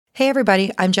Hey everybody,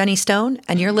 I'm Jenny Stone,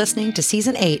 and you're listening to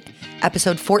Season 8,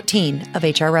 Episode 14 of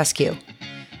HR Rescue,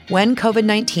 When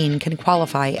COVID-19 Can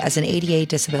Qualify as an ADA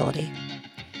Disability.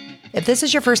 If this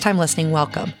is your first time listening,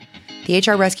 welcome. The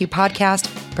HR Rescue podcast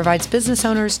provides business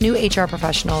owners, new HR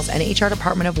professionals, and HR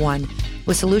department of one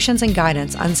with solutions and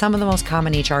guidance on some of the most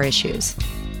common HR issues.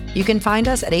 You can find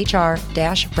us at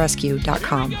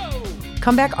hr-rescue.com.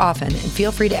 Come back often and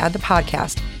feel free to add the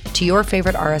podcast to your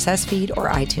favorite RSS feed or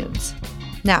iTunes.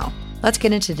 Now, let's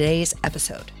get into today's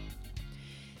episode.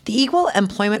 The Equal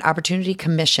Employment Opportunity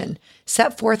Commission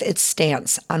set forth its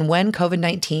stance on when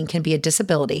COVID-19 can be a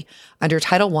disability under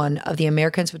Title I of the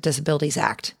Americans with Disabilities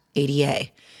Act, ADA,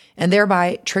 and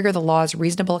thereby trigger the law's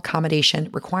reasonable accommodation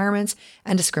requirements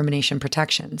and discrimination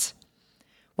protections.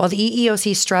 While the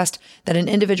EEOC stressed that an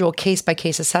individual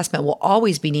case-by-case assessment will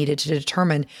always be needed to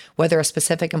determine whether a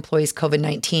specific employee's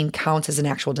COVID-19 counts as an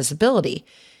actual disability,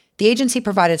 the agency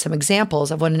provided some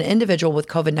examples of when an individual with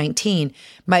COVID-19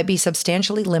 might be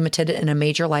substantially limited in a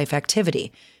major life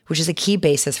activity, which is a key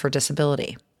basis for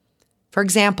disability. For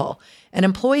example, an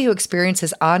employee who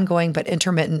experiences ongoing but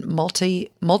intermittent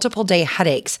multiple day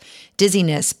headaches,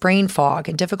 dizziness, brain fog,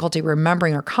 and difficulty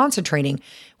remembering or concentrating,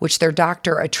 which their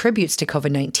doctor attributes to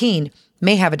COVID-19,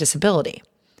 may have a disability.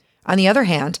 On the other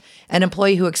hand, an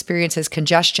employee who experiences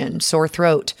congestion, sore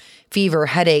throat, fever,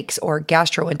 headaches, or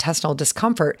gastrointestinal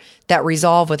discomfort that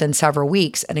resolve within several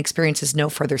weeks and experiences no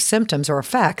further symptoms or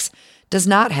effects does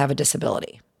not have a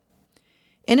disability.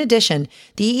 In addition,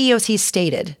 the EEOC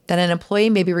stated that an employee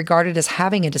may be regarded as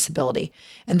having a disability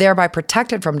and thereby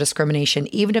protected from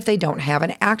discrimination even if they don't have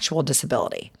an actual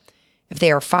disability. If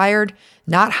they are fired,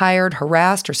 not hired,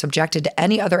 harassed, or subjected to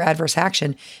any other adverse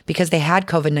action because they had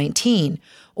COVID-19,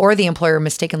 or the employer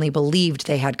mistakenly believed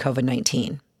they had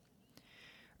COVID-19.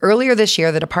 Earlier this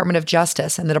year, the Department of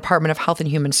Justice and the Department of Health and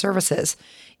Human Services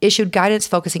issued guidance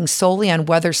focusing solely on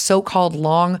whether so-called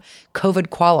long COVID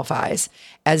qualifies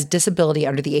as disability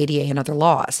under the ADA and other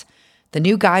laws. The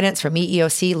new guidance from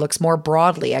EEOC looks more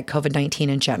broadly at COVID-19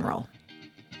 in general.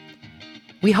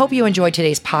 We hope you enjoyed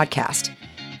today's podcast.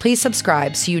 Please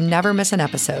subscribe so you never miss an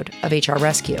episode of HR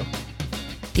Rescue.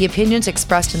 The opinions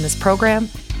expressed in this program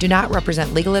do not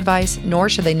represent legal advice, nor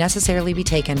should they necessarily be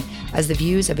taken as the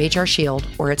views of HR Shield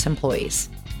or its employees.